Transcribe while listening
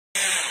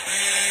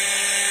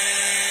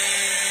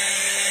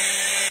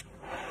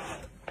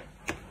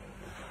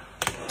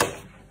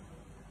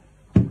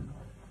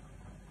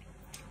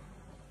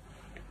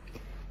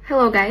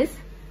Hello guys!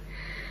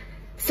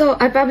 So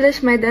I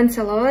publish my dance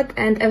a lot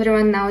and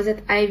everyone knows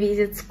that I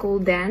visit school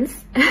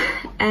dance.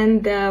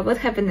 And what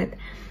happened?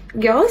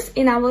 Girls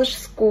in our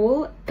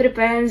school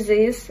prepare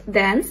this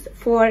dance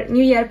for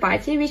New Year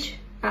party, which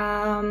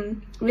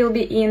will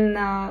be in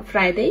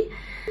Friday.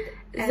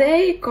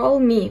 They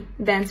call me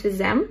dance with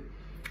them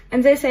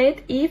and they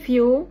said, if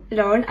you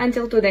learn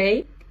until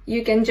today,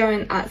 you can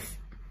join us.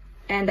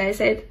 And I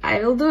said,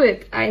 I will do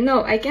it. I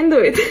know I can do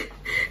it.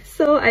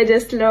 So I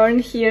just learn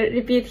here,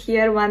 repeat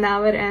here 1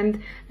 hour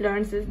and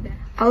learn this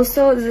dance.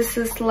 Also, this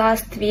is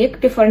last week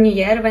before New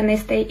Year when I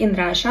stay in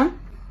Russia.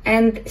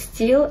 And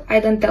still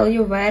I don't tell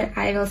you where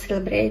I will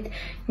celebrate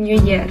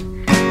New Year.